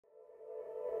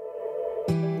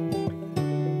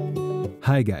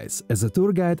Hi guys, as a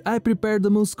tour guide I prepared the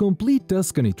most complete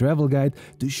Tuscany travel guide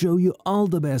to show you all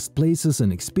the best places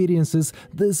and experiences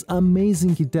this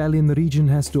amazing Italian region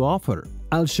has to offer.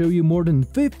 I'll show you more than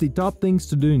 50 top things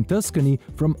to do in Tuscany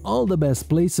from all the best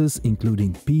places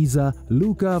including Pisa,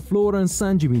 Lucca, Florence,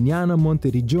 San Gimignano,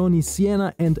 Monteriggioni,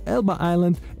 Siena and Elba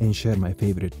Island, and share my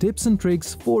favorite tips and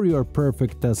tricks for your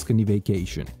perfect Tuscany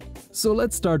vacation. So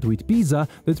let's start with Pisa,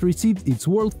 that received its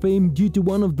world fame due to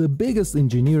one of the biggest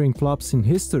engineering flops in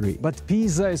history. But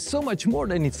Pisa is so much more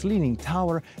than its leaning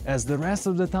tower, as the rest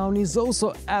of the town is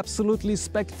also absolutely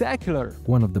spectacular.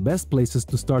 One of the best places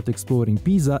to start exploring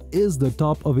Pisa is the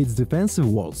top of its defensive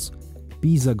walls.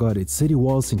 Pisa got its city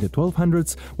walls in the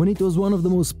 1200s when it was one of the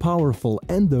most powerful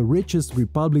and the richest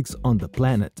republics on the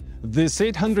planet. These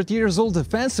 800 years old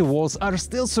defensive walls are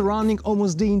still surrounding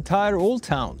almost the entire old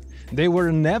town. They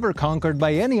were never conquered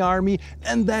by any army,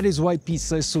 and that is why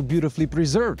Pisa is so beautifully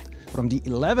preserved. From the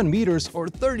 11 meters or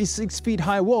 36 feet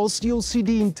high walls, you'll see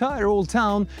the entire old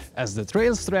town, as the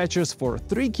trail stretches for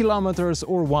 3 kilometers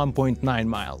or 1.9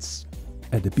 miles.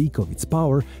 At the peak of its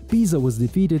power, Pisa was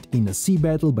defeated in a sea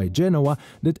battle by Genoa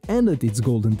that ended its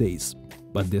golden days.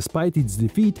 But despite its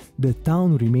defeat, the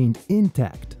town remained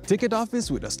intact. Ticket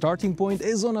office with a starting point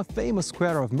is on a famous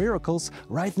Square of Miracles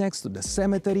right next to the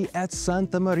cemetery at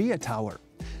Santa Maria Tower.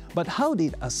 But how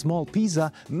did a small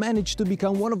Pisa manage to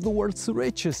become one of the world's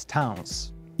richest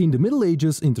towns? In the Middle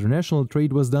Ages, international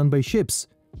trade was done by ships.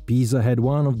 Pisa had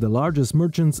one of the largest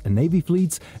merchants and navy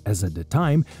fleets, as at the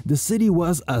time the city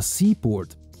was a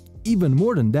seaport. Even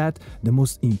more than that, the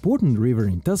most important river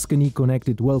in Tuscany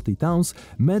connected wealthy towns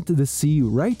met the sea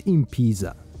right in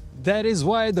Pisa. That is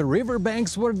why the river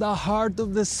banks were the heart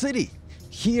of the city.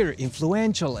 Here,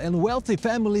 influential and wealthy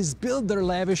families built their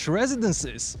lavish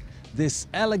residences. These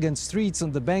elegant streets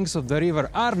on the banks of the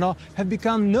river Arno have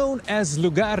become known as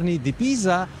Lugarni di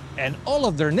Pisa, and all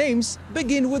of their names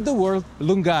begin with the word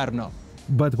Lungarno.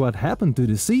 But what happened to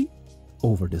the sea?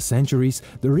 Over the centuries,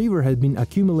 the river had been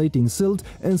accumulating silt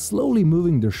and slowly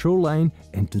moving the shoreline,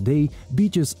 and today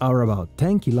beaches are about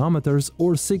 10 kilometers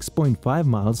or 6.5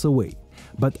 miles away.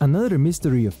 But another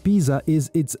mystery of Pisa is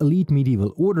its elite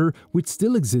medieval order, which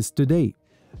still exists today.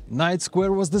 Knight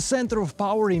Square was the center of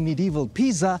power in medieval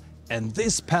Pisa, and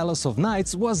this Palace of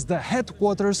Knights was the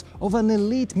headquarters of an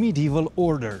elite medieval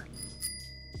order.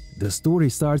 The story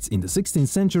starts in the 16th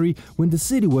century when the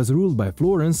city was ruled by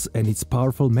Florence and its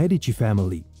powerful Medici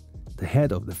family. The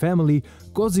head of the family,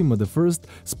 Cosimo I,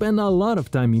 spent a lot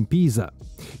of time in Pisa.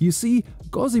 You see,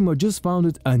 Cosimo just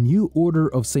founded a new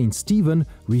order of Saint Stephen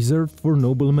reserved for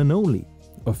noblemen only.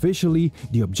 Officially,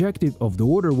 the objective of the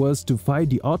order was to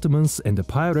fight the Ottomans and the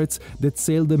pirates that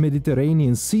sailed the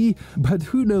Mediterranean Sea, but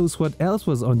who knows what else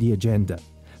was on the agenda.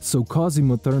 So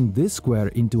Cosimo turned this square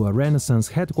into a Renaissance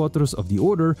headquarters of the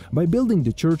order by building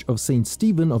the Church of St.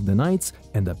 Stephen of the Knights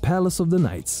and the Palace of the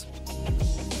Knights.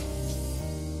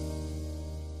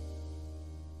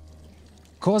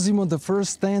 Cosimo I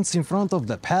stands in front of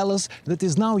the palace that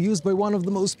is now used by one of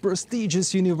the most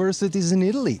prestigious universities in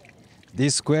Italy.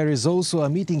 This square is also a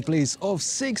meeting place of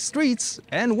 6 streets,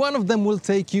 and one of them will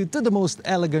take you to the most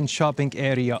elegant shopping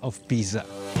area of Pisa.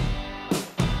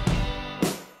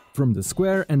 From the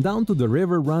square and down to the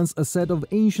river runs a set of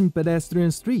ancient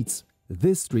pedestrian streets.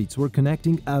 These streets were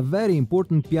connecting a very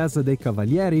important Piazza dei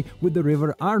Cavalieri with the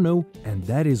river Arno, and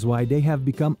that is why they have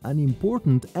become an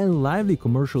important and lively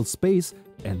commercial space,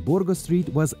 and Borgo Street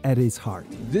was at its heart.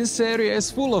 This area is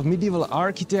full of medieval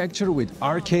architecture with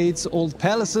arcades, old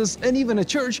palaces, and even a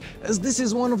church, as this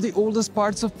is one of the oldest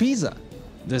parts of Pisa.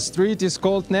 The street is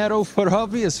called Nero for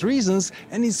obvious reasons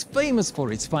and is famous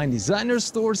for its fine designer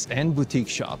stores and boutique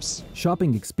shops.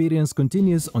 Shopping experience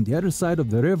continues on the other side of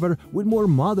the river with more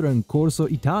modern Corso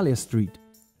Italia Street.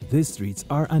 These streets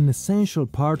are an essential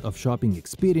part of shopping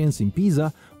experience in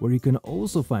Pisa, where you can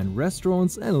also find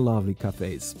restaurants and lovely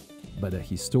cafes. But the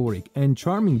historic and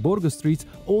charming Borgo Street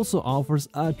also offers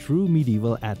a true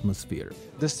medieval atmosphere.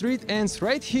 The street ends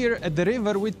right here at the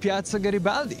river with Piazza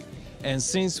Garibaldi. And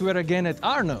since we're again at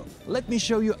Arno, let me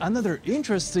show you another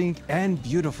interesting and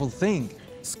beautiful thing.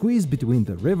 Squeezed between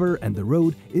the river and the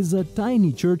road is a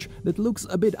tiny church that looks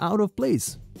a bit out of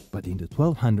place. But in the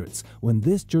 1200s, when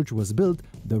this church was built,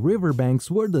 the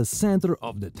riverbanks were the center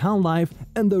of the town life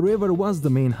and the river was the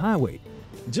main highway.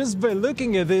 Just by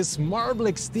looking at this marble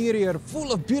exterior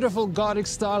full of beautiful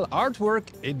Gothic-style artwork,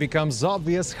 it becomes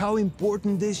obvious how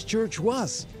important this church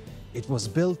was. It was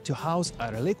built to house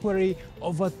a reliquary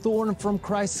of a thorn from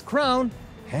Christ's crown,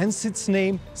 hence its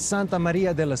name Santa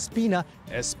Maria della Spina,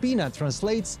 as spina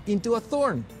translates into a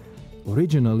thorn.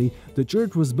 Originally, the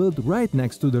church was built right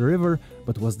next to the river,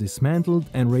 but was dismantled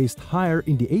and raised higher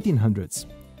in the 1800s.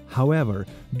 However,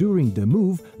 during the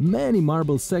move, many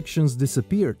marble sections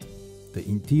disappeared. The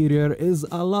interior is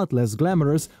a lot less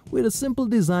glamorous, with a simple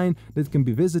design that can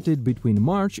be visited between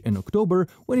March and October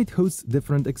when it hosts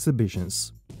different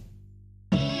exhibitions.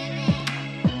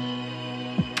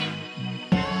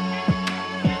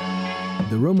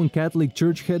 The Roman Catholic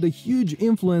Church had a huge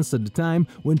influence at the time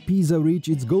when Pisa reached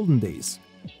its golden days.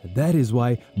 That is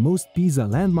why most Pisa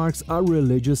landmarks are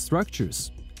religious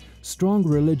structures. Strong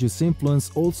religious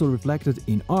influence also reflected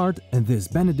in art, and this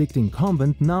Benedictine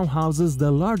convent now houses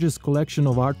the largest collection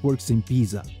of artworks in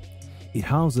Pisa. It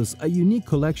houses a unique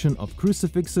collection of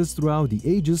crucifixes throughout the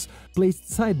ages, placed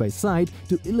side by side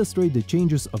to illustrate the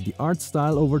changes of the art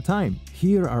style over time.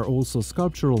 Here are also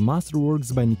sculptural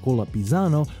masterworks by Nicola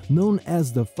Pisano, known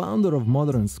as the founder of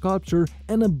modern sculpture,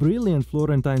 and a brilliant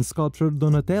Florentine sculptor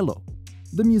Donatello.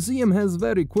 The museum has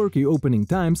very quirky opening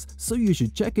times, so you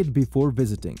should check it before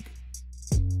visiting.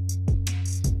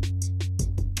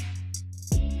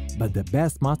 But the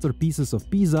best masterpieces of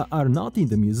Pisa are not in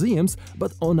the museums,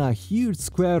 but on a huge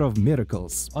square of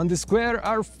miracles. On the square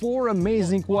are 4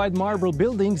 amazing white marble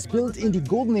buildings built in the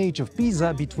golden age of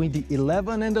Pisa between the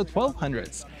 11 and the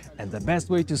 1200s. And the best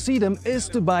way to see them is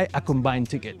to buy a combined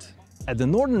ticket. At the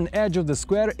northern edge of the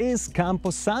square is Campo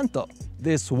Santo.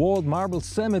 This walled marble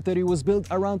cemetery was built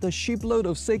around a shipload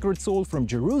of sacred soil from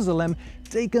Jerusalem,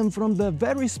 taken from the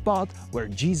very spot where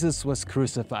Jesus was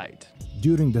crucified.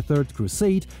 During the Third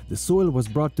Crusade, the soil was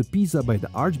brought to Pisa by the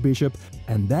Archbishop,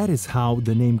 and that is how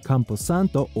the name Campo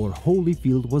Santo, or Holy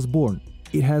Field, was born.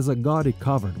 It has a Gothic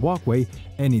covered walkway,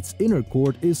 and its inner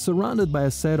court is surrounded by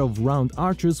a set of round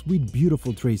arches with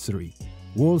beautiful tracery.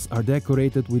 Walls are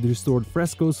decorated with restored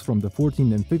frescoes from the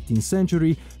 14th and 15th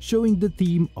century, showing the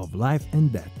theme of life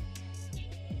and death.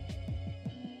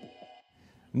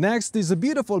 Next is a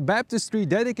beautiful baptistry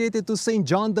dedicated to St.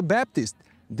 John the Baptist.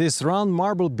 This round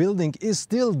marble building is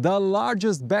still the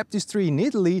largest baptistry in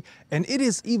Italy, and it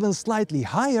is even slightly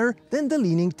higher than the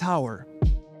Leaning Tower.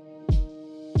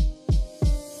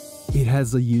 It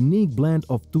has a unique blend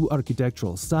of 2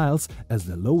 architectural styles, as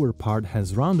the lower part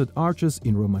has rounded arches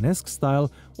in Romanesque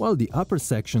style, while the upper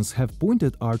sections have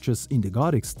pointed arches in the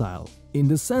Gothic style. In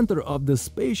the center of the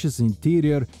spacious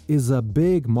interior is a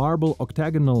big marble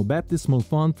octagonal baptismal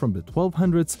font from the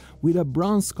 1200s with a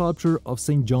bronze sculpture of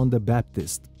St. John the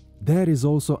Baptist. There is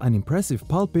also an impressive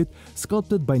pulpit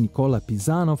sculpted by Nicola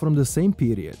Pisano from the same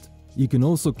period. You can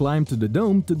also climb to the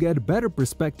dome to get better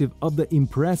perspective of the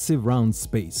impressive round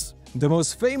space. The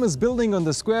most famous building on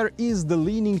the square is the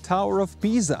Leaning Tower of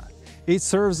Pisa. It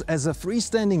serves as a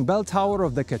freestanding bell tower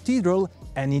of the cathedral,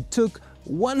 and it took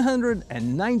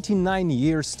 199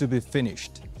 years to be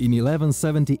finished. In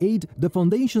 1178, the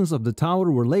foundations of the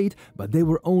tower were laid, but they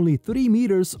were only 3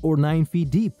 meters or 9 feet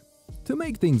deep. To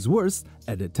make things worse,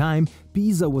 at the time,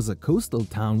 Pisa was a coastal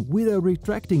town with a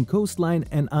retracting coastline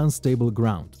and unstable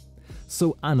ground.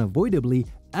 So unavoidably,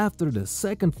 after the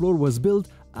second floor was built,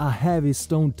 a heavy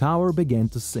stone tower began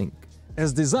to sink.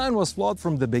 As design was flawed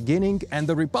from the beginning and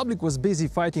the Republic was busy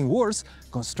fighting wars,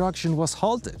 construction was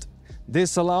halted.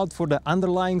 This allowed for the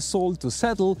underlying soil to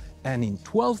settle, and in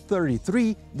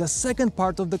 1233, the second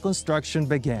part of the construction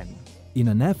began. In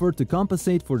an effort to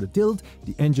compensate for the tilt,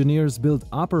 the engineers built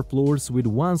upper floors with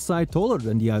one side taller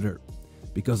than the other.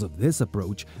 Because of this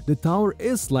approach, the tower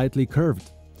is slightly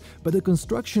curved. But the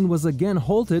construction was again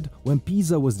halted when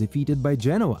Pisa was defeated by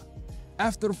Genoa.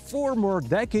 After 4 more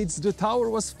decades, the tower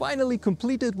was finally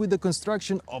completed with the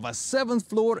construction of a 7th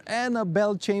floor and a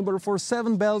bell chamber for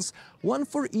 7 bells, 1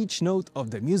 for each note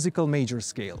of the musical major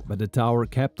scale. But the tower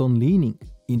kept on leaning.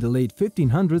 In the late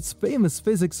 1500s, famous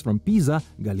physics from Pisa,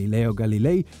 Galileo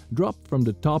Galilei, dropped from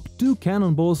the top 2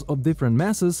 cannonballs of different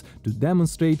masses to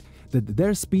demonstrate that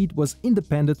their speed was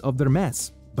independent of their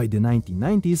mass. By the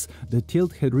 1990s, the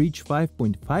tilt had reached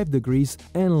 5.5 degrees,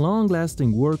 and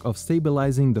long-lasting work of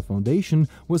stabilizing the foundation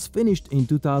was finished in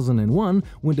 2001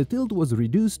 when the tilt was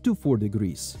reduced to 4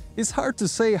 degrees. It's hard to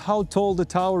say how tall the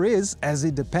tower is, as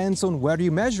it depends on where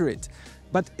you measure it.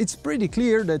 But it's pretty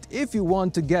clear that if you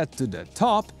want to get to the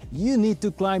top, you need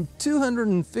to climb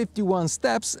 251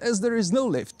 steps, as there is no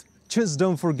lift. Just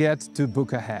don't forget to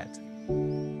book ahead.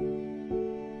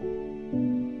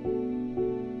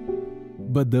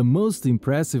 But the most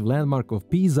impressive landmark of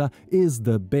Pisa is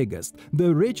the biggest,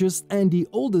 the richest and the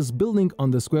oldest building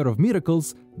on the Square of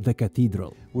Miracles, the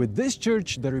Cathedral. With this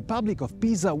church, the Republic of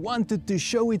Pisa wanted to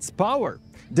show its power.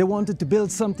 They wanted to build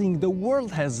something the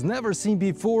world has never seen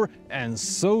before, and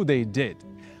so they did.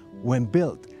 When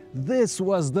built, This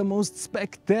was the most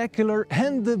spectacular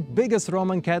and the biggest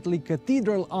Roman Catholic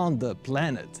cathedral on the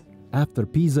planet. After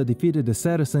Pisa defeated the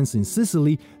Saracens in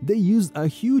Sicily, they used a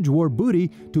huge war booty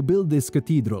to build this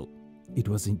cathedral. It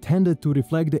was intended to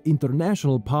reflect the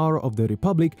international power of the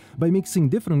Republic by mixing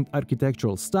different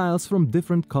architectural styles from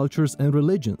different cultures and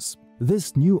religions.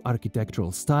 This new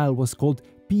architectural style was called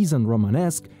Pisan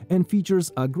Romanesque and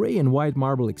features a grey and white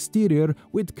marble exterior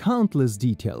with countless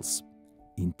details.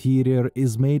 Interior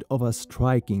is made of a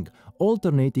striking,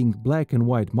 alternating black and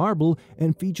white marble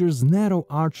and features narrow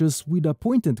arches with a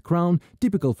pointed crown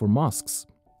typical for mosques.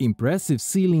 Impressive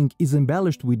ceiling is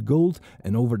embellished with gold,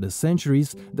 and over the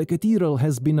centuries, the cathedral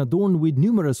has been adorned with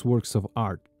numerous works of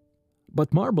art.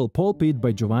 But marble pulpit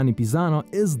by Giovanni Pisano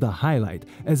is the highlight,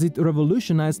 as it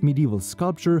revolutionized medieval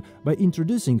sculpture by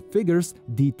introducing figures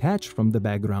detached from the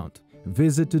background.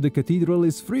 Visit to the cathedral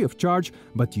is free of charge,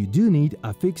 but you do need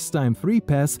a fixed-time free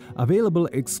pass available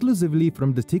exclusively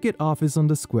from the ticket office on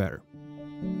the square.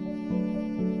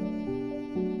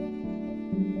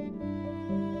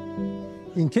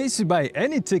 In case you buy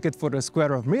any ticket for the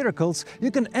Square of Miracles,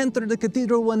 you can enter the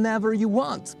cathedral whenever you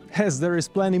want. As there is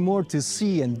plenty more to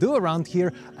see and do around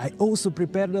here, I also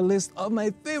prepared a list of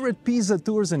my favorite Pisa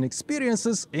tours and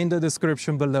experiences in the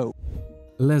description below.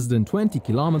 Less than 20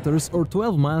 kilometers or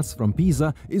 12 miles from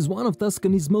Pisa is one of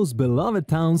Tuscany's most beloved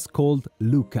towns called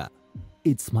Lucca.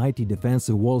 Its mighty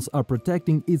defensive walls are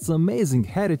protecting its amazing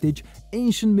heritage,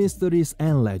 ancient mysteries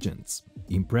and legends.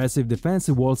 Impressive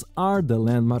defensive walls are the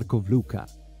landmark of Lucca.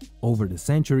 Over the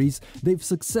centuries, they've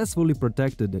successfully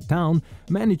protected the town,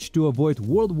 managed to avoid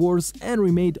world wars and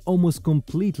remained almost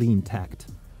completely intact.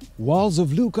 Walls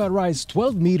of Lucca rise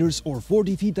 12 meters or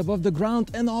 40 feet above the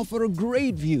ground and offer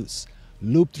great views.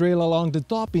 Loop trail along the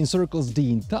top encircles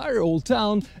the entire old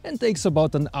town and takes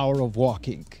about an hour of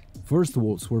walking. First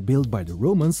walls were built by the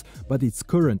Romans, but its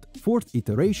current, fourth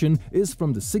iteration is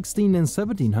from the 1600s and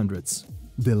 1700s.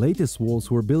 The latest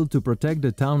walls were built to protect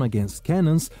the town against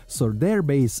cannons, so their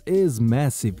base is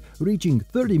massive, reaching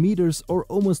 30 meters or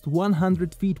almost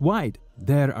 100 feet wide.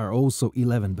 There are also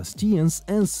 11 bastions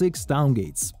and 6 town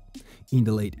gates. In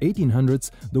the late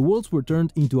 1800s, the walls were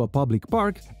turned into a public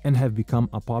park and have become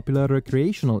a popular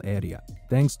recreational area.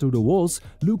 Thanks to the walls,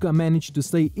 Lucca managed to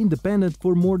stay independent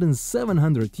for more than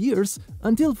 700 years,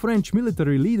 until French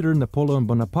military leader Napoleon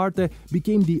Bonaparte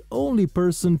became the only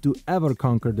person to ever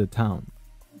conquer the town.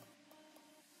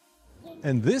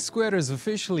 And this square is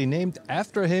officially named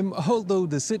after him, although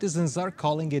the citizens are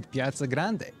calling it Piazza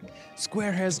Grande.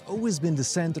 Square has always been the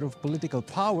center of political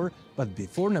power, but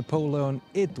before Napoleon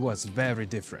it was very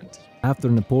different. After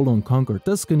Napoleon conquered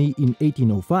Tuscany in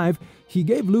 1805, he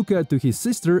gave Lucca to his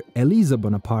sister Elisa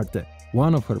Bonaparte.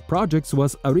 One of her projects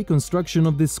was a reconstruction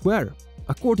of this square.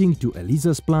 According to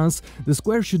Elisa's plans, the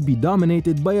square should be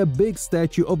dominated by a big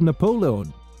statue of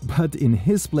Napoleon. But in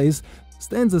his place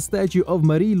stands a statue of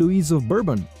Marie-Louise of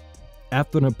Bourbon.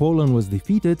 After Napoleon was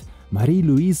defeated,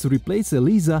 Marie-Louise replaced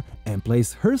Elisa and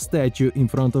placed her statue in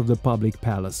front of the public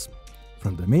palace.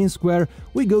 From the main square,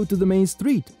 we go to the main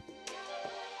street.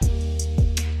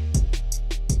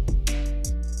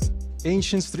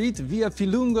 Ancient street Via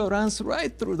Fillungo runs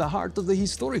right through the heart of the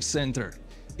historic center.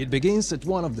 It begins at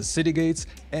one of the city gates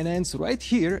and ends right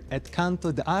here at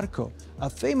Canto d'Arco, a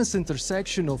famous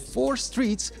intersection of 4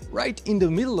 streets right in the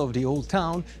middle of the old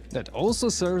town that also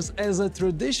serves as a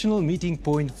traditional meeting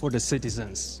point for the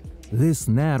citizens. This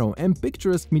narrow and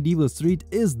picturesque medieval street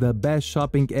is the best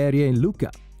shopping area in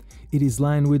Lucca. It is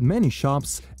lined with many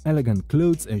shops, elegant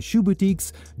clothes and shoe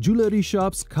boutiques, jewelry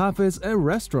shops, cafes and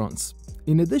restaurants.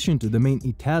 In addition to the main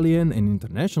Italian and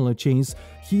international chains,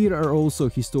 here are also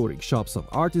historic shops of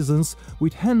artisans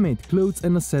with handmade clothes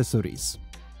and accessories.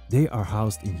 They are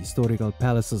housed in historical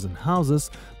palaces and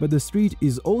houses, but the street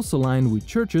is also lined with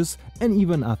churches and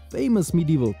even a famous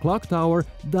medieval clock tower,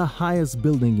 the highest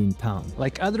building in town.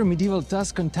 Like other medieval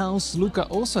Tuscan towns, Lucca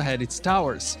also had its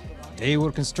towers. They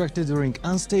were constructed during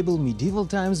unstable medieval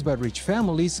times by rich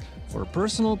families for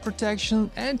personal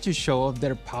protection and to show off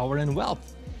their power and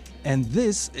wealth. And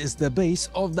this is the base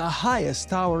of the highest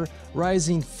tower,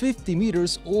 rising 50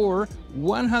 meters or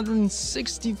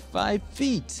 165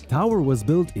 feet. Tower was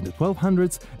built in the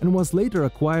 1200s and was later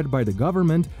acquired by the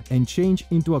government and changed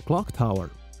into a clock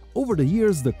tower. Over the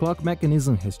years, the clock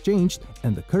mechanism has changed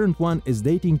and the current one is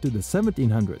dating to the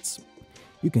 1700s.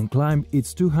 You can climb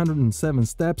its 207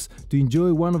 steps to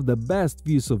enjoy one of the best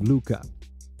views of Lucca.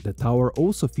 The tower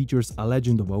also features a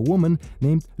legend of a woman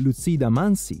named Lucida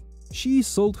Mansi. She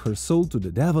sold her soul to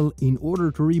the devil in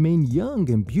order to remain young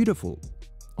and beautiful.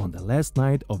 On the last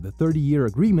night of the 30-year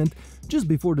agreement, just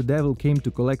before the devil came to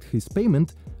collect his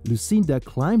payment, Lucinda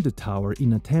climbed the tower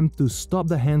in attempt to stop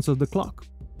the hands of the clock.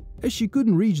 As she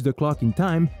couldn't reach the clock in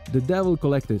time, the devil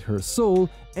collected her soul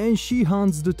and she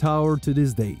haunts the tower to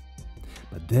this day.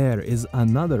 But there is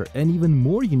another and even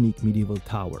more unique medieval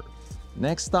tower.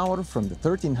 Next tower from the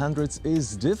 1300s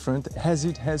is different as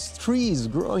it has trees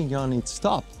growing on its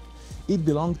top. It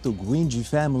belonged to Guingi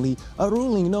family, a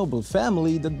ruling noble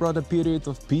family that brought a period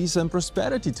of peace and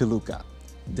prosperity to Lucca.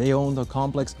 They owned a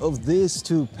complex of these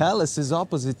two palaces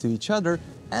opposite to each other,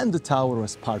 and the tower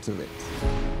was part of it.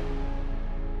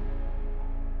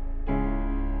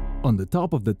 On the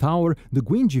top of the tower, the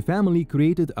Guingi family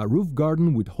created a roof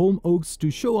garden with holm oaks to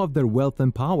show off their wealth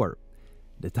and power.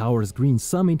 The tower's green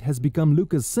summit has become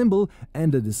Lucca's symbol,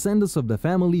 and the descendants of the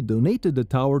family donated the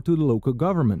tower to the local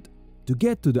government. To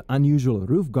get to the unusual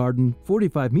roof garden,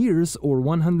 45 meters or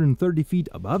 130 feet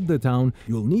above the town,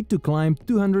 you'll need to climb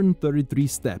 233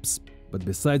 steps. But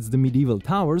besides the medieval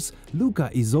towers,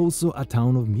 Lucca is also a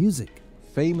town of music.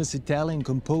 Famous Italian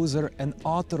composer and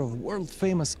author of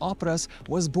world-famous operas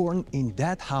was born in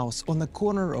that house on the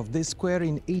corner of this square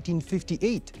in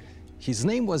 1858. His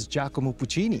name was Giacomo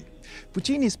Puccini.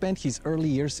 Puccini spent his early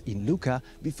years in Lucca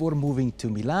before moving to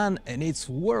Milan and its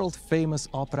world-famous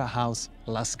opera house,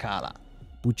 La Scala.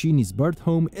 Puccini's birth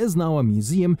home is now a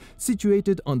museum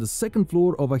situated on the second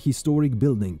floor of a historic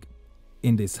building.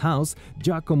 In this house,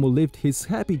 Giacomo lived his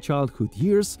happy childhood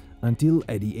years until,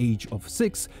 at the age of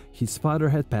 6, his father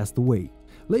had passed away.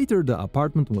 Later, the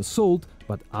apartment was sold,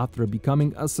 but after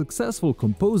becoming a successful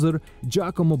composer,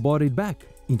 Giacomo bought it back.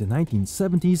 In the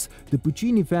 1970s, the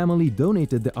Puccini family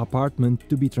donated the apartment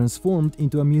to be transformed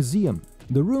into a museum.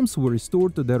 The rooms were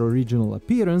restored to their original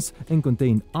appearance and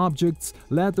contained objects,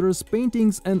 letters,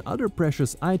 paintings, and other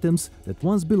precious items that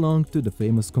once belonged to the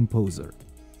famous composer.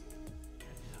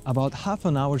 About half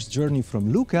an hour's journey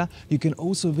from Lucca, you can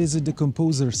also visit the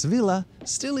composer's villa,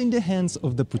 still in the hands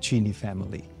of the Puccini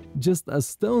family. Just a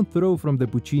stone throw from the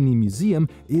Puccini Museum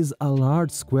is a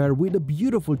large square with a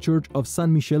beautiful church of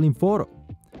San Michele in Foro.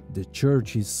 The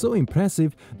church is so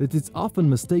impressive that it's often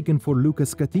mistaken for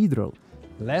Lucca's Cathedral.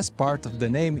 Last part of the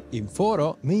name in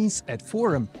Foro means at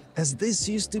Forum, as this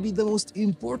used to be the most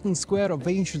important square of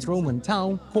ancient Roman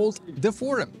town called the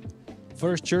Forum.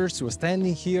 First church was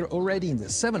standing here already in the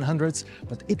 700s,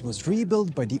 but it was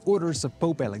rebuilt by the orders of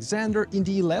Pope Alexander in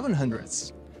the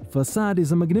 1100s. Facade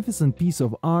is a magnificent piece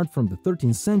of art from the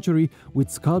 13th century with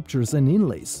sculptures and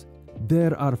inlays.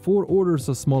 There are 4 orders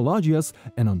of small loggias,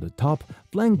 and on the top,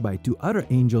 flanked by 2 other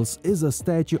angels, is a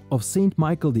statue of Saint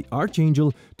Michael the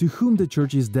Archangel, to whom the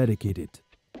church is dedicated.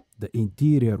 The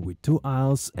interior, with 2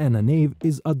 aisles and a nave,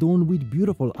 is adorned with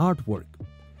beautiful artwork.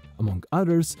 Among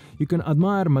others, you can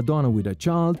admire Madonna with a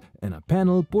child and a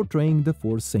panel portraying the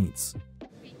 4 saints.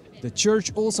 The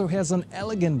church also has an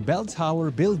elegant bell tower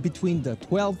built between the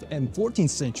 12th and 14th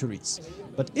centuries.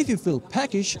 But if you feel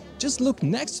peckish, just look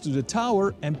next to the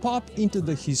tower and pop into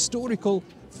the historical,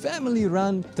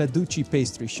 family-run Taducci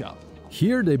pastry shop.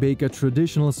 Here they bake a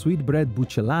traditional sweet bread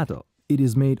bucellato. It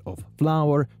is made of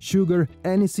flour, sugar,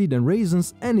 aniseed and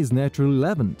raisins and is naturally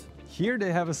leavened. Here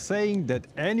they have a saying that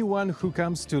anyone who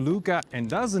comes to Lucca and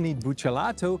doesn't eat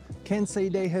bucellato can say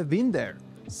they have been there.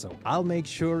 So I'll make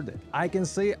sure that I can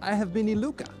say I have been in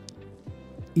Lucca.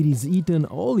 It is eaten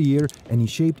all year and is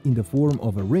shaped in the form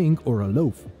of a ring or a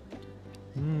loaf.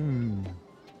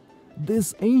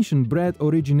 This ancient bread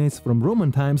originates from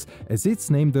Roman times, as its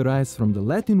name derives from the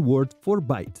Latin word for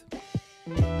bite.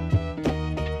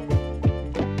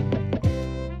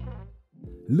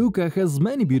 Lucca has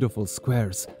many beautiful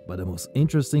squares, but the most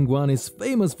interesting one is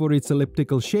famous for its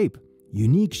elliptical shape.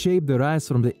 Unique shape derives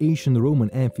from the ancient Roman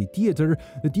amphitheater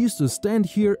that used to stand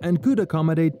here and could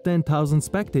accommodate 10,000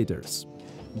 spectators.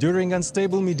 During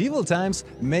unstable medieval times,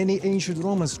 many ancient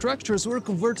Roman structures were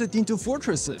converted into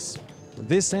fortresses.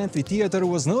 This amphitheater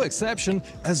was no exception,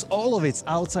 as all of its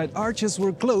outside arches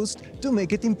were closed to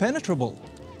make it impenetrable.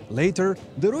 Later,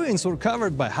 the ruins were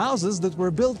covered by houses that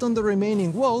were built on the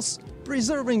remaining walls,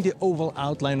 preserving the oval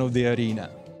outline of the arena.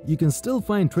 You can still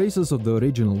find traces of the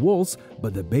original walls,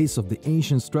 but the base of the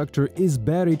ancient structure is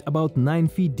buried about 9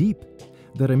 feet deep.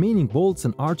 The remaining vaults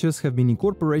and arches have been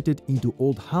incorporated into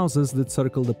old houses that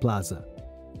circle the plaza.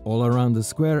 All around the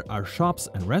square are shops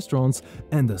and restaurants,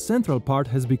 and the central part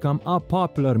has become a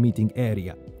popular meeting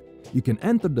area. You can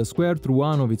enter the square through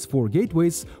one of its 4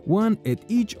 gateways, one at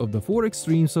each of the 4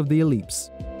 extremes of the ellipse.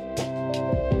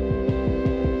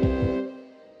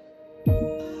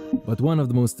 But one of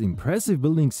the most impressive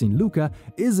buildings in Lucca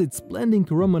is its splendid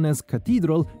Romanesque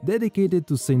cathedral dedicated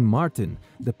to Saint Martin,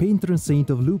 the patron saint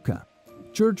of Lucca.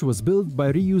 Church was built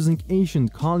by reusing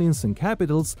ancient columns and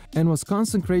capitals and was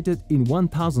consecrated in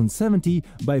 1070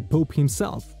 by Pope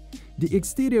himself. The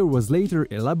exterior was later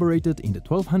elaborated in the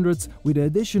 1200s with the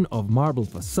addition of marble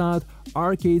facade,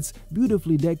 arcades,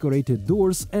 beautifully decorated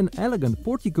doors and elegant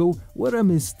portico where a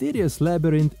mysterious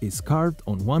labyrinth is carved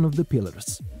on one of the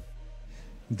pillars.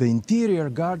 The interior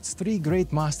guards three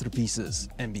great masterpieces,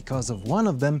 and because of one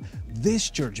of them, this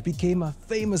church became a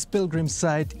famous pilgrim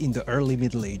site in the early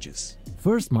Middle Ages.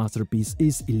 First masterpiece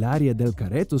is Ilaria del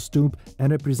Carreto's tomb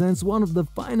and represents one of the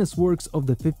finest works of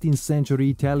the 15th century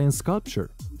Italian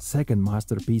sculpture. Second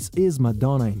masterpiece is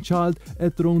Madonna and Child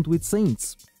enthroned with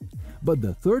saints. But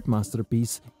the third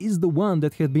masterpiece is the one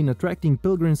that had been attracting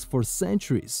pilgrims for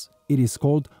centuries. It is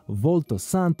called Volto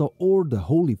Santo or the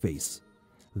Holy Face.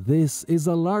 This is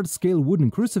a large-scale wooden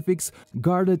crucifix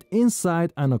guarded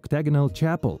inside an octagonal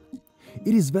chapel.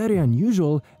 It is very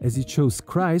unusual as it shows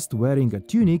Christ wearing a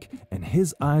tunic and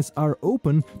his eyes are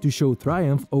open to show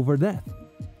triumph over death.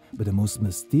 But the most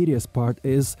mysterious part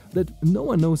is that no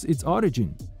one knows its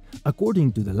origin.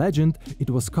 According to the legend, it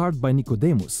was carved by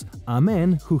Nicodemus, a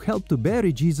man who helped to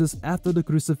bury Jesus after the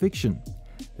crucifixion.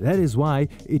 That is why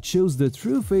it shows the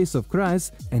true face of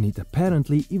Christ, and it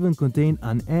apparently even contained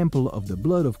an ample of the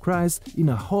blood of Christ in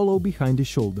a hollow behind the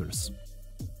shoulders.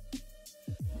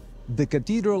 The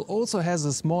cathedral also has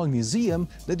a small museum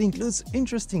that includes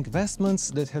interesting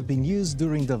vestments that have been used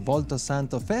during the Volto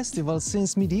Santo festival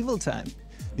since medieval time.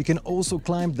 You can also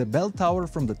climb the bell tower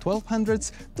from the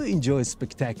 1200s to enjoy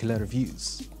spectacular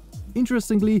views.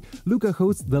 Interestingly, Lucca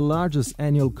hosts the largest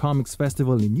annual comics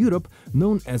festival in Europe,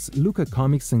 known as Lucca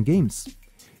Comics and Games.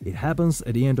 It happens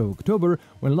at the end of October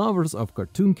when lovers of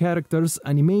cartoon characters,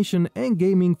 animation and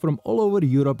gaming from all over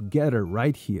Europe gather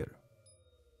right here.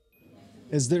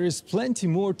 As there is plenty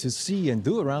more to see and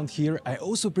do around here, I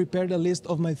also prepared a list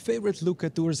of my favorite Lucca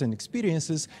tours and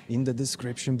experiences in the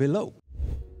description below.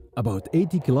 About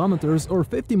 80 kilometers or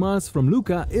 50 miles from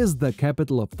Lucca is the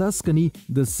capital of Tuscany,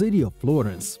 the city of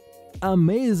Florence.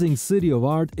 Amazing city of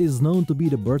art is known to be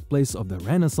the birthplace of the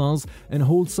Renaissance and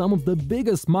holds some of the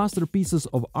biggest masterpieces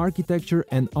of architecture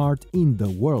and art in the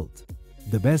world.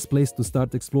 The best place to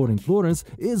start exploring Florence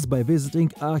is by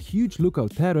visiting a huge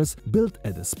lookout terrace built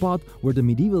at the spot where the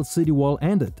medieval city wall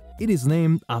ended. It is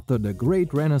named after the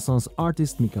great Renaissance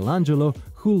artist Michelangelo,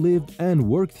 who lived and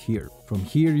worked here. From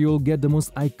here you'll get the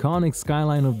most iconic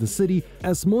skyline of the city,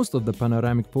 as most of the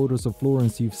panoramic photos of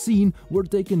Florence you've seen were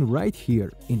taken right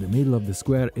here. In the middle of the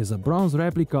square is a bronze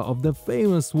replica of the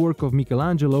famous work of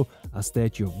Michelangelo, a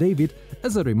statue of David,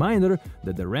 as a reminder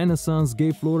that the Renaissance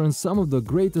gave Florence some of the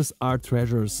greatest art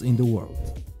treasures in the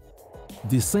world.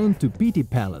 Descend to Pitti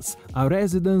Palace, a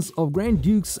residence of Grand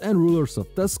Dukes and rulers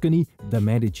of Tuscany, the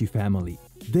Medici family.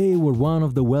 They were one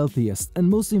of the wealthiest and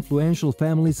most influential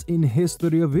families in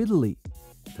history of Italy.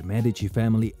 The Medici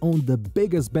family owned the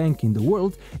biggest bank in the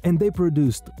world, and they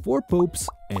produced 4 popes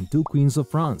and 2 queens of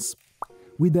France.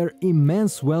 With their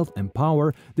immense wealth and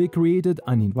power, they created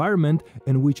an environment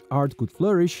in which art could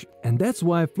flourish, and that's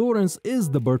why Florence is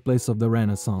the birthplace of the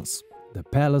Renaissance. The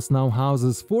palace now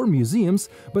houses 4 museums,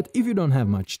 but if you don't have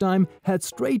much time, head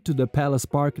straight to the palace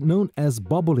park known as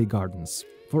Boboli Gardens.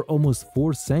 For almost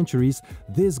 4 centuries,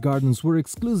 these gardens were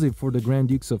exclusive for the Grand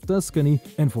Dukes of Tuscany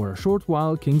and for a short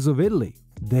while Kings of Italy.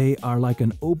 They are like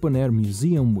an open-air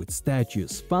museum with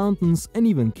statues, fountains and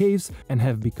even caves, and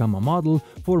have become a model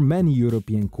for many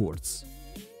European courts.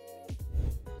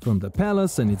 From the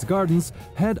palace and its gardens,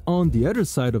 head on the other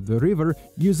side of the river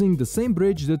using the same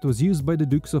bridge that was used by the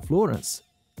Dukes of Florence.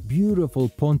 Beautiful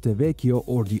Ponte Vecchio,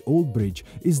 or the Old Bridge,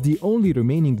 is the only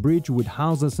remaining bridge with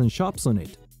houses and shops on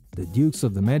it. The Dukes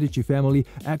of the Medici family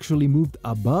actually moved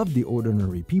above the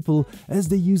ordinary people as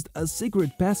they used a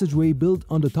secret passageway built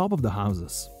on the top of the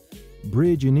houses.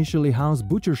 Bridge initially housed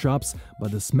butcher shops,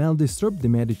 but the smell disturbed the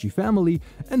Medici family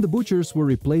and the butchers were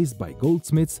replaced by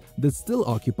goldsmiths that still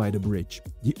occupy the bridge.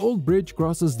 The old bridge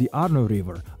crosses the Arno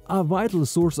River, a vital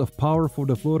source of power for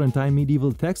the Florentine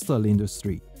medieval textile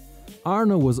industry.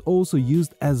 Arno was also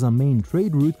used as a main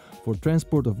trade route for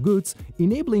transport of goods,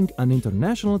 enabling an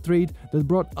international trade that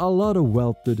brought a lot of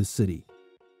wealth to the city.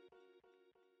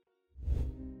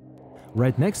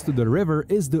 Right next to the river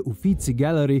is the Uffizi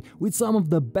Gallery with some of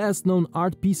the best-known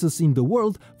art pieces in the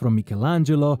world from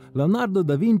Michelangelo, Leonardo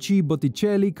da Vinci,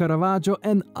 Botticelli, Caravaggio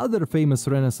and other famous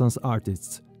Renaissance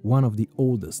artists. One of the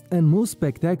oldest and most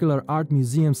spectacular art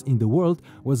museums in the world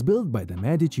was built by the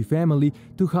Medici family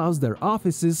to house their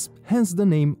offices, hence the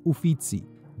name Uffizi.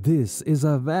 This is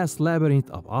a vast labyrinth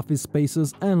of office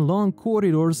spaces and long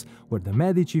corridors where the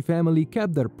Medici family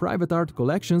kept their private art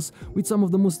collections with some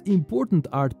of the most important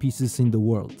art pieces in the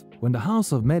world. When the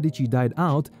House of Medici died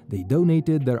out, they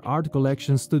donated their art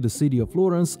collections to the city of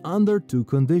Florence under two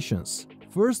conditions.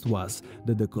 First was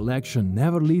that the collection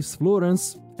never leaves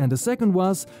Florence, and the second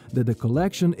was that the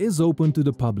collection is open to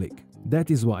the public. That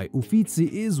is why Uffizi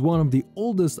is one of the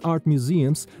oldest art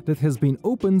museums that has been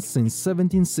open since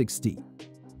 1760.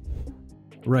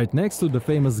 Right next to the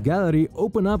famous gallery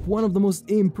open up one of the most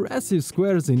impressive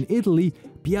squares in Italy,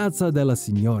 Piazza della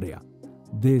Signoria.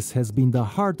 This has been the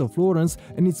heart of Florence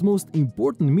and its most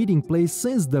important meeting place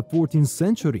since the 14th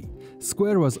century.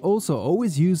 Square was also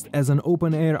always used as an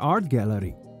open-air art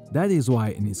gallery. That is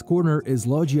why in its corner is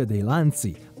Loggia dei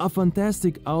Lanzi, a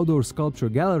fantastic outdoor sculpture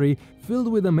gallery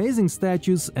filled with amazing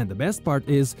statues, and the best part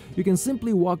is you can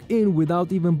simply walk in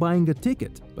without even buying a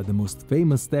ticket. But the most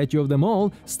famous statue of them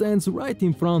all stands right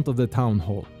in front of the town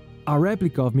hall. A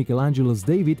replica of Michelangelo's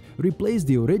David replaced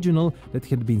the original that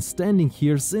had been standing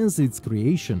here since its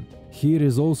creation. Here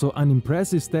is also an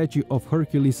impressive statue of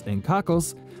Hercules and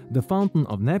Cacos, the Fountain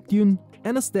of Neptune,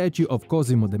 and a statue of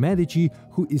Cosimo de' Medici,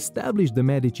 who established the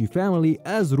Medici family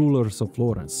as rulers of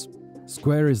Florence.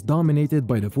 Square is dominated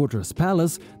by the fortress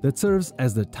palace that serves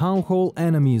as the town hall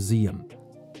and a museum.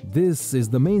 This is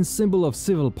the main symbol of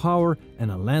civil power and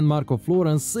a landmark of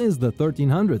Florence since the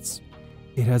 1300s.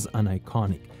 It has an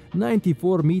iconic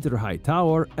 94-meter-high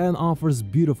tower and offers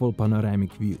beautiful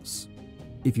panoramic views.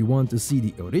 If you want to see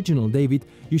the original David,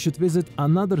 you should visit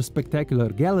another spectacular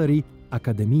gallery,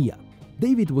 Accademia.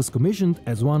 David was commissioned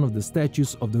as one of the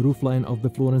statues of the roofline of the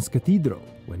Florence Cathedral.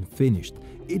 When finished,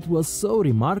 it was so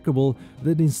remarkable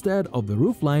that instead of the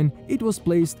roofline, it was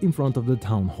placed in front of the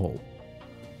town hall.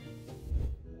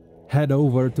 Head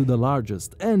over to the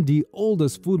largest and the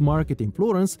oldest food market in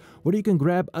Florence, where you can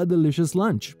grab a delicious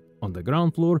lunch. On the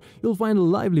ground floor, you'll find a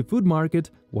lively food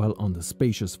market, while on the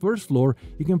spacious first floor,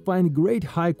 you can find great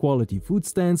high-quality food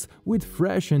stands with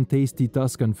fresh and tasty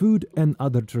Tuscan food and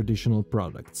other traditional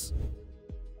products.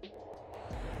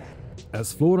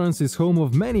 As Florence is home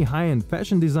of many high-end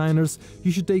fashion designers,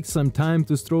 you should take some time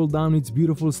to stroll down its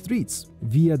beautiful streets.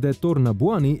 Via de'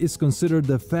 Tornabuoni is considered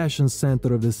the fashion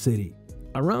center of the city.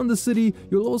 Around the city,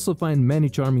 you'll also find many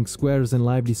charming squares and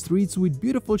lively streets with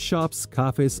beautiful shops,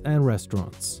 cafes, and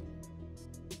restaurants.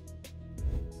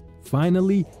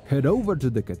 Finally, head over to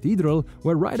the cathedral,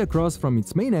 where right across from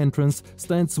its main entrance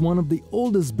stands one of the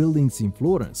oldest buildings in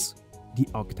Florence. The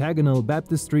octagonal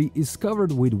baptistry is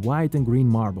covered with white and green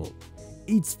marble.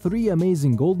 Its three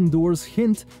amazing golden doors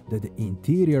hint that the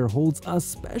interior holds a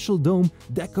special dome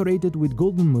decorated with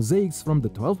golden mosaics from the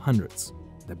 1200s.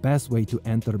 The best way to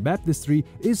enter baptistry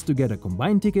is to get a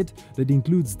combined ticket that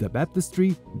includes the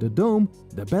baptistry, the dome,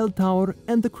 the bell tower,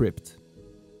 and the crypt.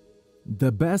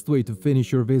 The best way to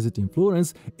finish your visit in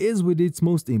Florence is with its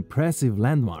most impressive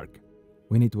landmark.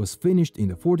 When it was finished in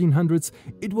the 1400s,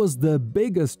 it was the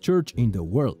biggest church in the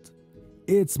world.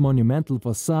 Its monumental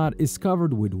facade is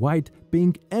covered with white,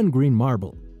 pink, and green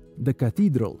marble. The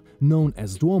cathedral, known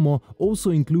as Duomo,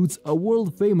 also includes a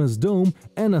world-famous dome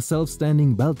and a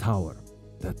self-standing bell tower.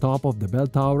 The top of the bell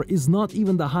tower is not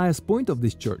even the highest point of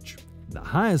this church. The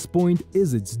highest point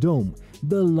is its dome,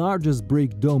 the largest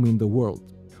brick dome in the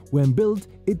world. When built,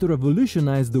 it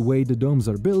revolutionized the way the domes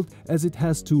are built, as it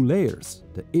has two layers.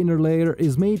 The inner layer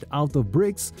is made out of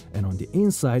bricks, and on the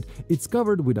inside it's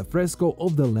covered with a fresco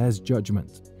of the Last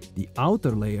Judgment. The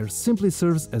outer layer simply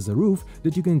serves as a roof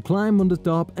that you can climb on the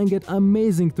top and get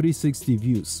amazing 360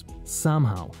 views.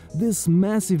 Somehow, this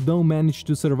massive dome managed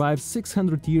to survive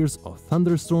 600 years of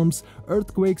thunderstorms,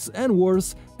 earthquakes, and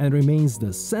wars, and remains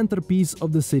the centerpiece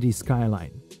of the city's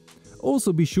skyline.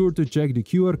 Also be sure to check the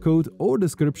QR code or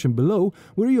description below,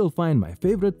 where you'll find my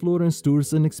favorite Florence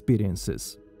tours and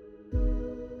experiences.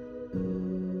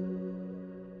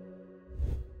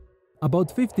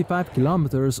 About 55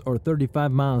 kilometers or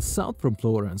 35 miles south from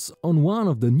Florence, on one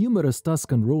of the numerous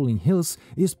Tuscan rolling hills,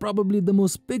 is probably the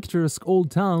most picturesque old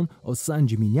town of San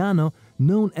Gimignano,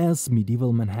 known as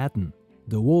Medieval Manhattan.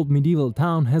 The old medieval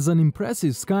town has an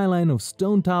impressive skyline of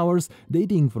stone towers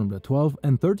dating from the 12th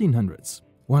and 1300s.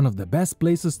 One of the best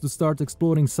places to start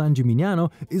exploring San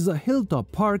Gimignano is a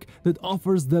hilltop park that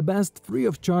offers the best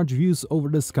free-of-charge views over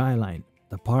the skyline.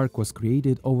 The park was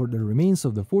created over the remains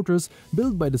of the fortress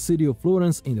built by the city of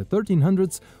Florence in the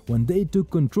 1300s, when they took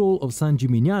control of San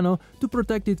Gimignano to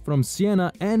protect it from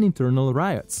Siena and internal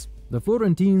riots. The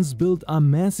Florentines built a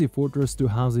massive fortress to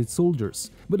house its soldiers,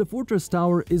 but the fortress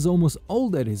tower is almost all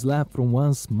that is left from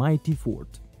once mighty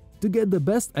fort. To get the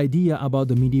best idea about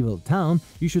the medieval town,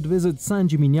 you should visit San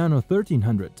Gimignano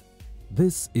 1300.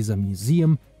 This is a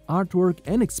museum, artwork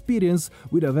and experience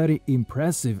with a very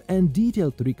impressive and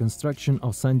detailed reconstruction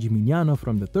of San Gimignano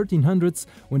from the 1300s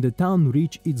when the town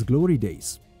reached its glory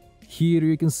days. Here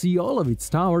you can see all of its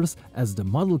towers, as the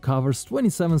model covers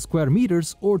 27 square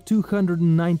meters or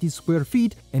 290 square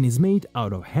feet and is made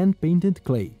out of hand-painted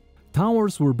clay.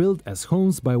 Towers were built as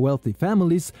homes by wealthy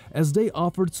families, as they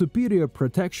offered superior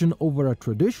protection over a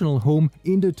traditional home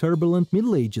in the turbulent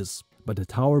Middle Ages. But the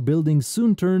tower building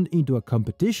soon turned into a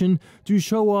competition to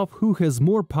show off who has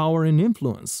more power and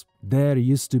influence. There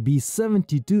used to be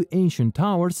 72 ancient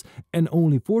towers and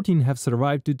only 14 have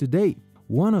survived to today.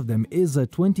 One of them is a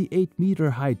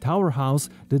 28-meter-high tower house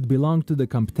that belonged to the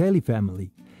Camptelli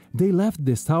family. They left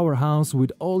this tower house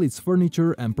with all its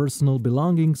furniture and personal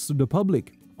belongings to the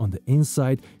public. On the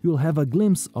inside, you'll have a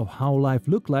glimpse of how life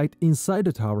looked like inside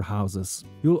the tower houses.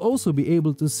 You'll also be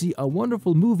able to see a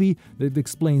wonderful movie that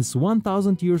explains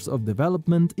 1000 years of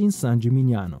development in San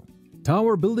Gimignano.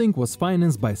 Tower building was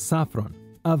financed by saffron,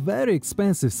 a very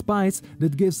expensive spice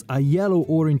that gives a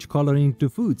yellow-orange coloring to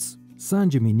foods.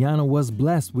 San Gimignano was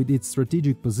blessed with its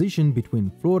strategic position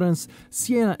between Florence,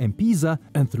 Siena and Pisa,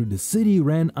 and through the city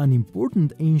ran an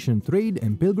important ancient trade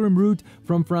and pilgrim route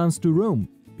from France to Rome.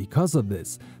 Because of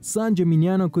this, San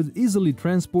Gimignano could easily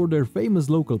transport their famous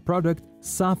local product,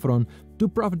 saffron, to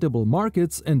profitable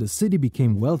markets and the city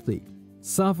became wealthy.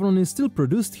 Saffron is still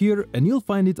produced here and you'll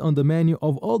find it on the menu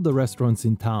of all the restaurants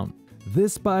in town.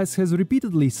 This spice has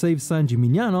repeatedly saved San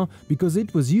Gimignano because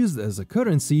it was used as a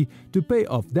currency to pay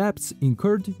off debts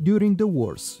incurred during the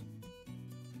wars.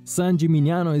 San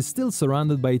Gimignano is still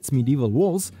surrounded by its medieval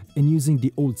walls, and using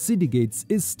the old city gates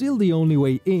is still the only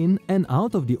way in and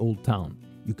out of the old town.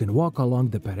 You can walk along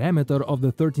the perimeter of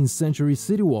the 13th century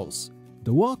city walls.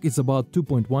 The walk is about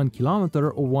 2.1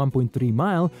 kilometer or 1.3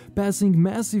 mile, passing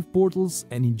massive portals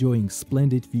and enjoying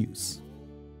splendid views.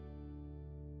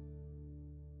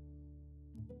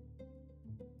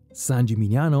 San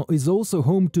Gimignano is also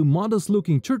home to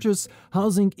modest-looking churches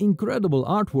housing incredible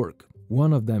artwork.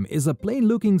 One of them is a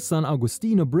plain-looking San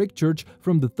Agostino brick church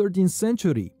from the 13th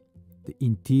century. The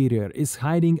interior is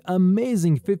hiding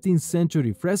amazing 15th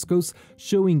century frescoes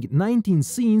showing 19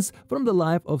 scenes from the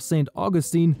life of St.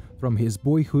 Augustine from his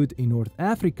boyhood in North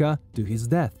Africa to his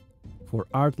death. For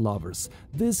art lovers,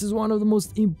 this is one of the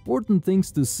most important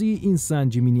things to see in San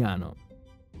Gimignano.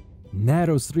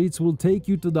 Narrow streets will take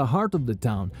you to the heart of the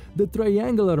town, the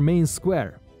triangular main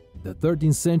square. The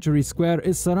 13th century square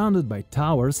is surrounded by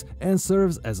towers and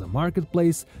serves as a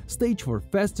marketplace, stage for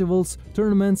festivals,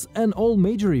 tournaments and all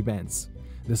major events.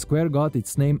 The square got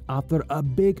its name after a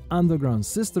big underground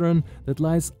cistern that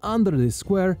lies under the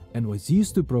square and was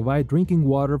used to provide drinking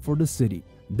water for the city.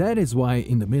 That is why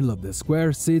in the middle of the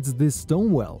square sits this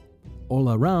stone well. All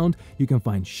around, you can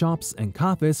find shops and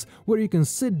cafes where you can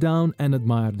sit down and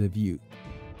admire the view.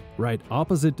 Right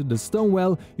opposite to the stone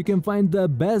well, you can find the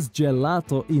best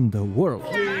gelato in the world.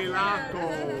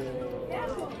 Gelato!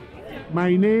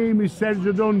 My name is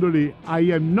Sergio Dondoli. I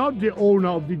am not the owner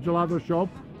of the gelato shop.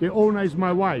 The owner is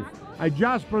my wife. I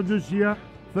just produced here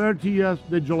 30 years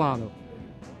the gelato.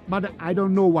 But I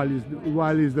don't know what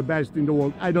is the best in the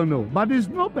world. I don't know. But it's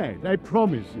not bad. I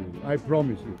promise you. I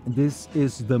promise you. This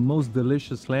is the most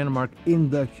delicious landmark in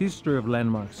the history of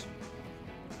landmarks.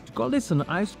 To call this an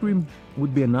ice cream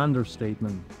would be an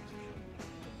understatement.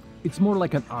 It's more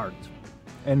like an art.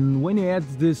 And when you add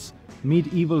this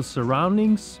medieval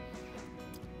surroundings,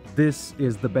 this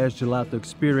is the best gelato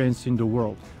experience in the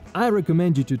world. I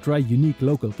recommend you to try unique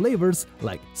local flavors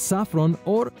like saffron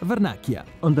or vernacchia.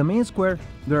 On the main square,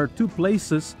 there are two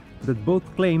places that both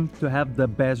claim to have the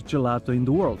best gelato in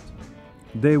the world.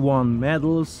 They won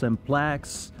medals and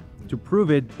plaques to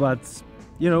prove it, but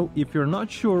you know, if you're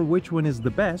not sure which one is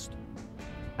the best,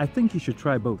 I think you should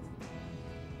try both.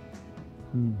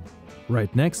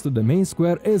 Right next to the main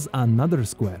square is another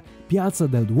square, Piazza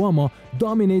del Duomo,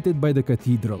 dominated by the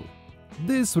Cathedral.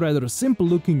 This rather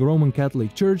simple-looking Roman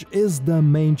Catholic church is the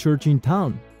main church in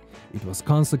town. It was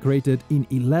consecrated in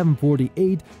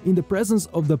 1148 in the presence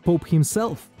of the Pope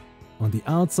himself. On the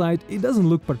outside, it doesn't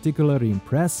look particularly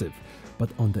impressive,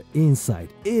 but on the inside,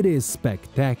 it is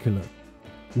spectacular.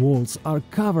 Walls are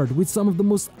covered with some of the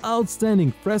most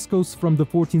outstanding frescoes from the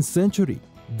 14th century.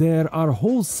 There are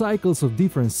whole cycles of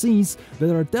different scenes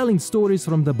that are telling stories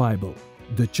from the Bible.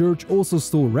 The church also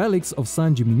stores relics of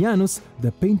San Gimignano,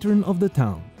 the patron of the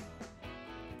town.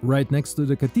 Right next to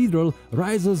the cathedral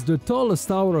rises the tallest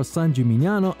tower of San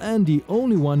Gimignano and the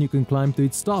only one you can climb to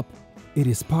its top. It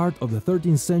is part of the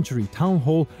 13th century town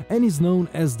hall and is known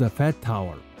as the Fat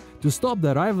Tower. To stop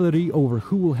the rivalry over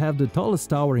who will have the tallest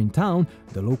tower in town,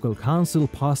 the local council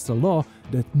passed a law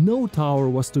that no tower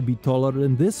was to be taller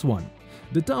than this one.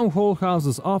 The town hall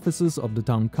houses offices of the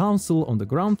town council on the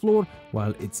ground floor,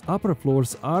 while its upper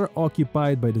floors are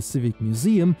occupied by the Civic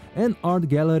Museum and Art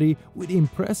Gallery with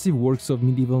impressive works of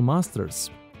medieval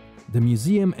masters. The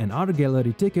museum and art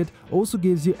gallery ticket also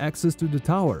gives you access to the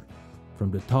tower.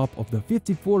 From the top of the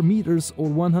 54 meters or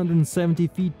 170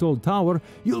 feet tall tower,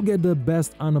 you'll get the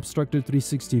best unobstructed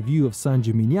 360 view of San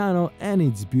Gimignano and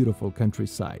its beautiful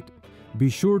countryside. Be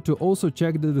sure to also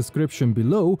check the description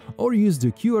below or use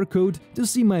the QR code to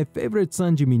see my favorite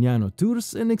San Gimignano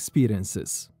tours and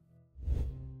experiences.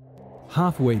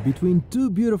 Halfway between two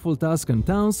beautiful Tuscan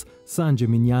towns, San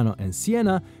Gimignano and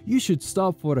Siena, you should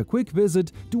stop for a quick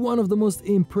visit to one of the most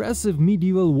impressive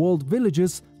medieval walled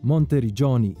villages,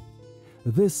 Monteriggioni.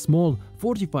 This small,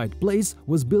 fortified place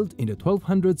was built in the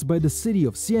 1200s by the city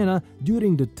of Siena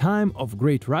during the time of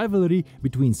great rivalry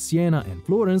between Siena and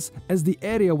Florence, as the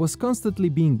area was constantly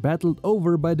being battled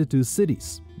over by the two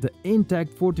cities. The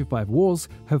intact fortified walls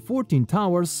have 14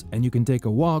 towers, and you can take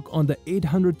a walk on the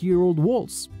 800-year-old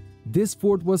walls. This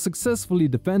fort was successfully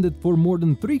defended for more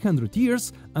than 300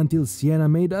 years until Siena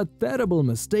made a terrible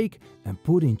mistake and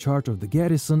put in charge of the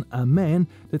garrison a man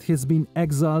that has been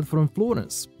exiled from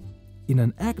Florence. In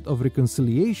an act of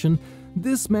reconciliation,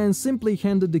 this man simply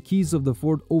handed the keys of the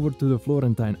fort over to the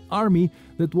Florentine army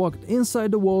that walked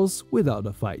inside the walls without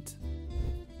a fight.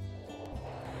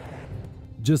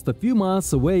 Just a few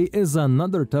miles away is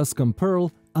another Tuscan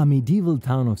pearl, a medieval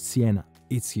town of Siena.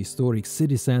 Its historic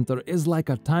city center is like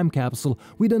a time capsule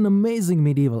with an amazing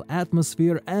medieval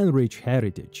atmosphere and rich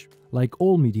heritage. Like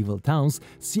all medieval towns,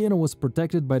 Siena was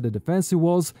protected by the defensive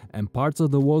walls, and parts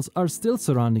of the walls are still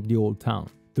surrounding the old town.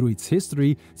 Through its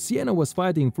history, Siena was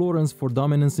fighting Florence for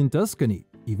dominance in Tuscany.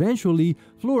 Eventually,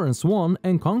 Florence won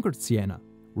and conquered Siena.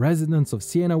 Residents of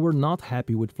Siena were not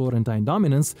happy with Florentine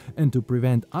dominance, and to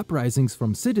prevent uprisings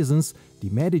from citizens, the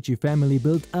Medici family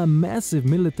built a massive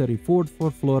military fort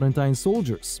for Florentine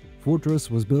soldiers. Fortress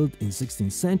was built in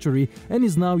 16th century and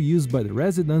is now used by the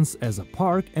residents as a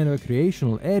park and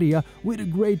recreational area with a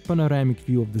great panoramic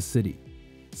view of the city.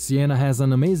 Siena has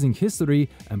an amazing history,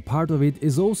 and part of it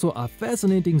is also a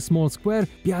fascinating small square,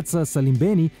 Piazza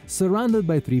Salimbeni, surrounded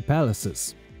by three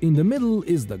palaces. In the middle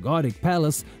is the Gothic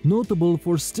Palace, notable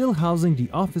for still housing the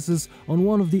offices on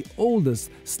one of the oldest,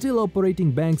 still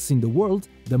operating banks in the world,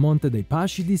 the Monte dei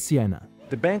Paschi di Siena.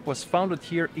 The bank was founded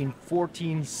here in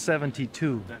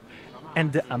 1472.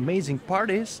 And the amazing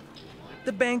part is,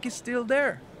 the bank is still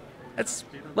there. It's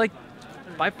like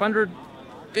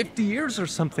 550 years or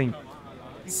something.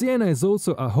 Siena is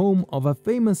also a home of a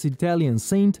famous Italian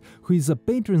saint who is a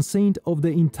patron saint of the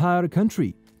entire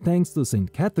country. Thanks to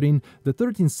Saint Catherine, the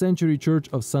 13th century church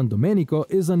of San Domenico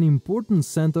is an important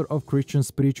center of Christian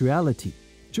spirituality.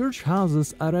 Church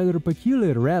houses a rather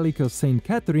peculiar relic of Saint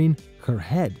Catherine, her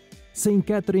head. Saint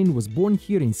Catherine was born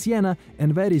here in Siena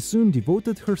and very soon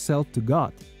devoted herself to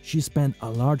God. She spent a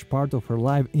large part of her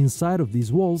life inside of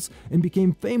these walls and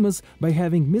became famous by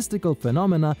having mystical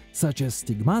phenomena such as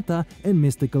stigmata and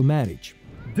mystical marriage.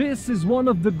 This is one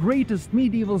of the greatest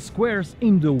medieval squares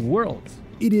in the world.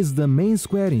 It is the main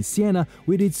square in Siena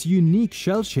with its unique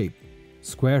shell shape.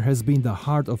 Square has been the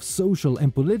heart of social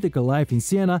and political life in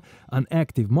Siena, an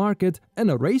active market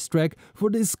and a racetrack for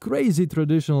this crazy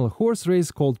traditional horse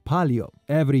race called Palio.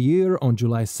 Every year on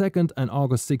July 2nd and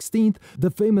August 16th, the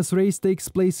famous race takes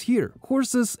place here.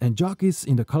 Horses and jockeys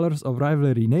in the colors of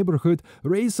rivalry neighborhood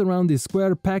race around this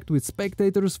square packed with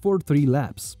spectators for 3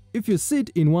 laps. If you sit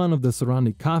in one of the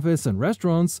surrounding cafes and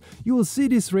restaurants, you will see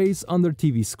this race on their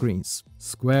TV screens.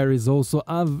 Square is also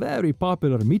a very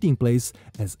popular meeting place,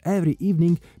 as every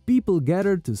evening people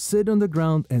gather to sit on the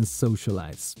ground and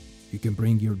socialize. You can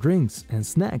bring your drinks and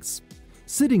snacks.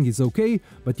 Sitting is okay,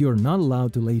 but you're not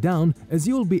allowed to lay down, as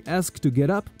you'll be asked to get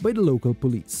up by the local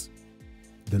police.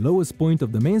 The lowest point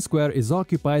of the main square is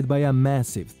occupied by a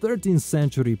massive 13th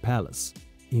century palace.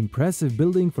 Impressive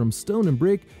building from stone and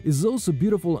brick is also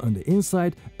beautiful on the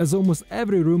inside, as almost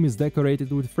every room is decorated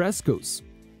with frescoes.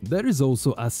 There is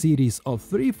also a series of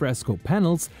 3 fresco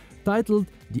panels titled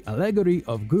The Allegory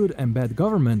of Good and Bad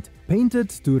Government, painted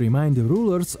to remind the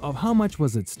rulers of how much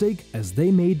was at stake as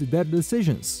they made their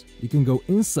decisions. You can go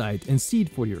inside and see it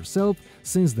for yourself,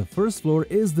 since the first floor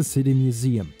is the city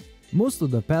museum. Most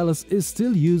of the palace is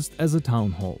still used as a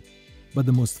town hall. But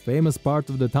the most famous part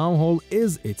of the town hall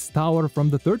is its tower from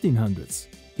the 1300s.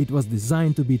 It was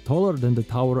designed to be taller than the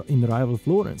tower in rival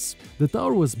Florence. The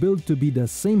tower was built to be the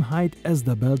same height as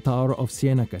the bell tower of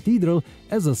Siena Cathedral,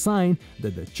 as a sign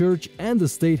that the church and the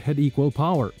state had equal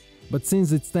power. but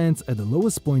since it stands at the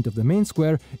lowest point of the main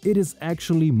square, it is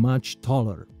actually much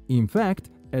taller. In fact,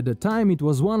 at the time it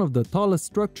was one of the tallest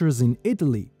structures in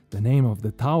Italy. The name of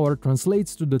the tower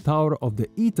translates to the Tower of the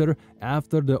Eater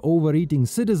after the overeating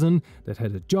citizen that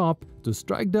had a job to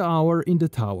strike the hour in the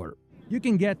tower. You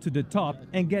can get to the top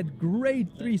and get great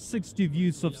 360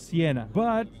 views of Siena,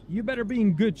 but you better be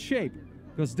in good shape,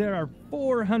 because there are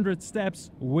 400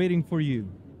 steps waiting for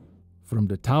you. From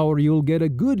the tower you'll get a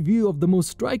good view of the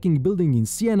most striking building in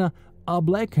Siena, a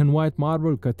black and white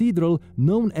marble cathedral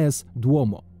known as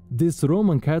Duomo. This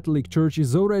Roman Catholic church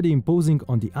is already imposing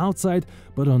on the outside,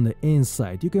 but on the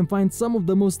inside you can find some of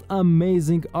the most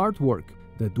amazing artwork.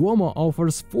 The Duomo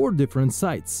offers 4 different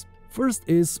sites. First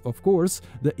is, of course,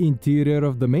 the interior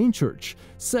of the main church.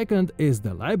 Second is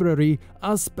the library,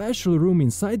 a special room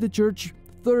inside the church.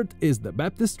 Third is the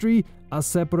baptistry, a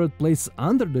separate place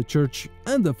under the church.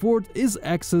 And the fourth is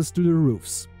access to the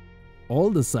roofs. All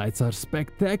the sites are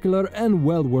spectacular and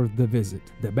well worth the visit.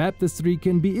 The baptistry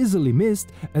can be easily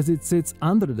missed as it sits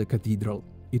under the cathedral.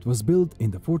 It was built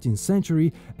in the 14th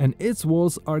century and its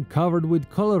walls are covered with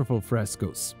colorful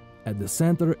frescoes. At the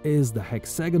center is the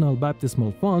hexagonal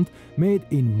baptismal font made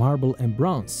in marble and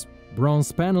bronze.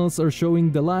 Bronze panels are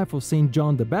showing the life of St.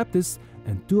 John the Baptist,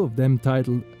 and 2 of them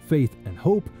titled Faith and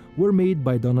Hope were made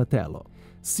by Donatello.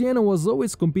 Siena was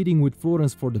always competing with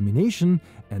Florence for domination,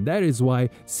 and that is why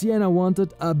Siena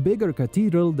wanted a bigger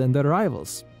cathedral than their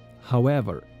rivals.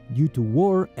 However, due to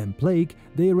war and plague,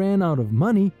 they ran out of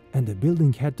money and the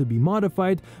building had to be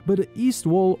modified, but the east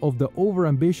wall of the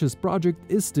overambitious project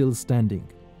is still standing.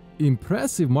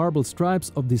 Impressive marble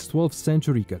stripes of this 12th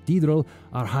century cathedral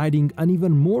are hiding an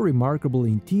even more remarkable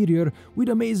interior with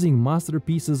amazing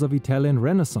masterpieces of Italian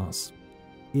Renaissance.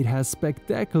 It has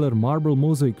spectacular marble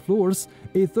mosaic floors,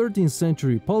 a 13th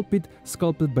century pulpit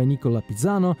sculpted by Nicola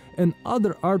Pisano, and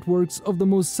other artworks of the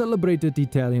most celebrated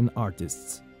Italian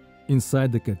artists.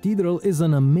 Inside the cathedral is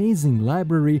an amazing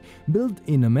library built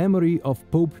in memory of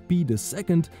Pope Pio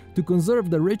II to conserve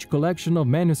the rich collection of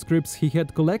manuscripts he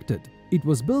had collected. It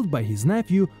was built by his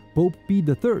nephew, Pope Pio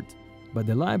III. But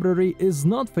the library is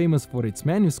not famous for its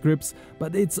manuscripts,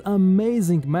 but its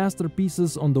amazing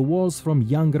masterpieces on the walls from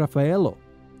young Raffaello.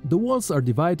 The walls are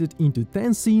divided into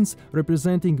 10 scenes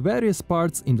representing various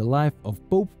parts in the life of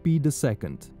Pope Pio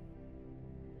II.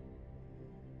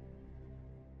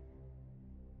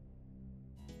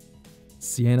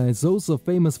 Siena is also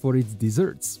famous for its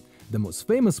desserts. The most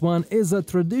famous one is a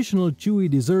traditional chewy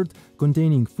dessert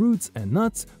containing fruits and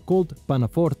nuts called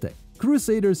panaforte.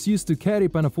 Crusaders used to carry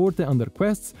panaforte on their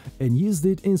quests and used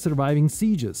it in surviving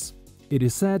sieges. It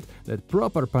is said that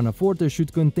proper panaforte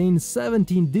should contain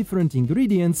 17 different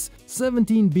ingredients,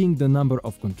 17 being the number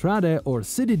of contrade or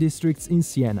city districts in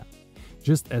Siena.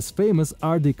 Just as famous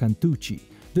are the cantucci,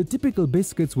 the typical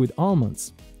biscuits with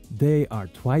almonds. They are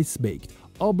twice baked,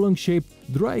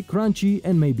 oblong-shaped, dry, crunchy,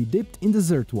 and may be dipped in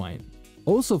dessert wine.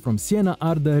 Also from Siena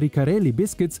are the Riccarelli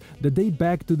biscuits that date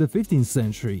back to the 15th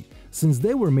century. Since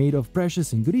they were made of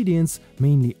precious ingredients,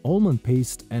 mainly almond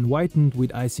paste and whitened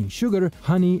with icing sugar,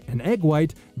 honey and egg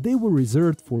white, they were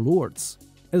reserved for lords.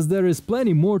 As there is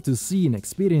plenty more to see and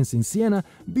experience in Siena,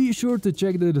 be sure to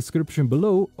check the description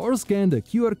below or scan the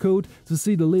QR code to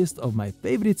see the list of my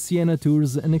favorite Siena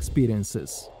tours and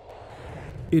experiences.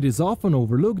 It is often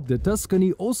overlooked that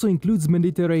Tuscany also includes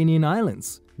Mediterranean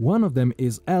islands. One of them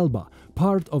is Elba,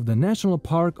 part of the National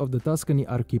Park of the Tuscany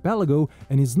archipelago,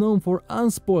 and is known for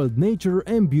unspoiled nature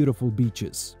and beautiful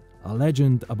beaches. A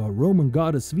legend about Roman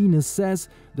goddess Venus says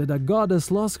that a goddess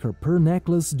lost her pearl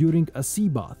necklace during a sea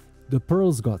bath. The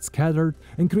pearls got scattered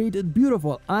and created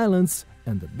beautiful islands,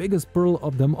 and the biggest pearl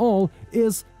of them all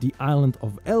is the island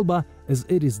of Elba, as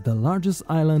it is the largest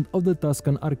island of the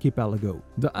Tuscan archipelago.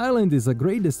 The island is a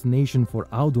great destination for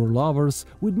outdoor lovers,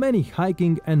 with many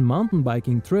hiking and mountain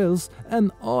biking trails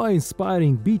and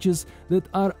awe-inspiring beaches that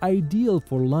are ideal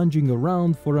for lounging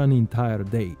around for an entire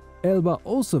day. Elba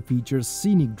also features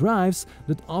scenic drives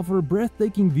that offer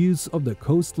breathtaking views of the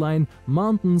coastline,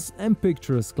 mountains, and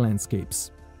picturesque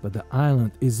landscapes. But the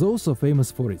island is also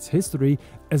famous for its history,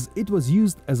 as it was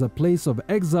used as a place of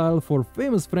exile for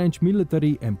famous French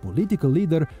military and political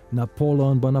leader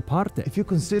Napoleon Bonaparte. If you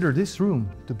consider this room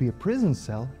to be a prison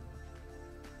cell,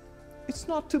 it's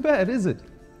not too bad, is it?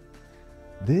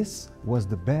 This was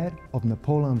the bed of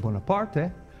Napoleon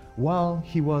Bonaparte while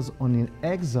he was on an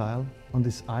exile on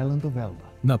this island of Elba.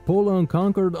 Napoleon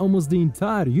conquered almost the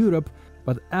entire Europe,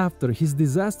 but after his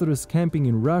disastrous camping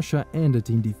in Russia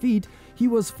ended in defeat, he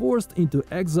was forced into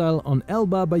exile on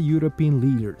Elba by European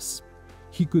leaders.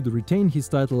 He could retain his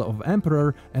title of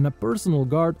emperor and a personal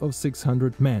guard of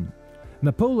 600 men.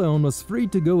 Napoleon was free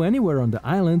to go anywhere on the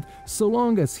island so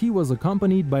long as he was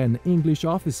accompanied by an English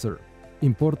officer.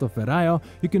 In Portoferraio,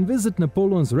 you can visit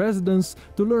Napoleon's residence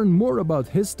to learn more about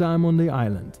his time on the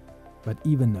island. But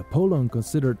even Napoleon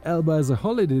considered Elba as a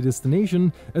holiday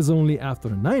destination, as only after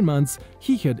 9 months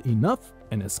he had enough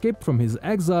and escaped from his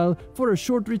exile for a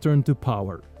short return to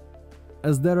power.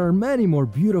 As there are many more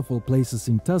beautiful places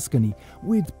in Tuscany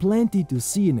with plenty to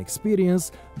see and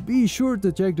experience, be sure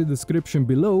to check the description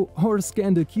below or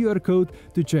scan the QR code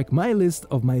to check my list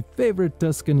of my favorite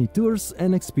Tuscany tours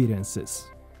and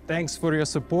experiences. Thanks for your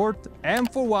support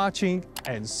and for watching,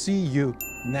 and see you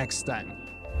next time.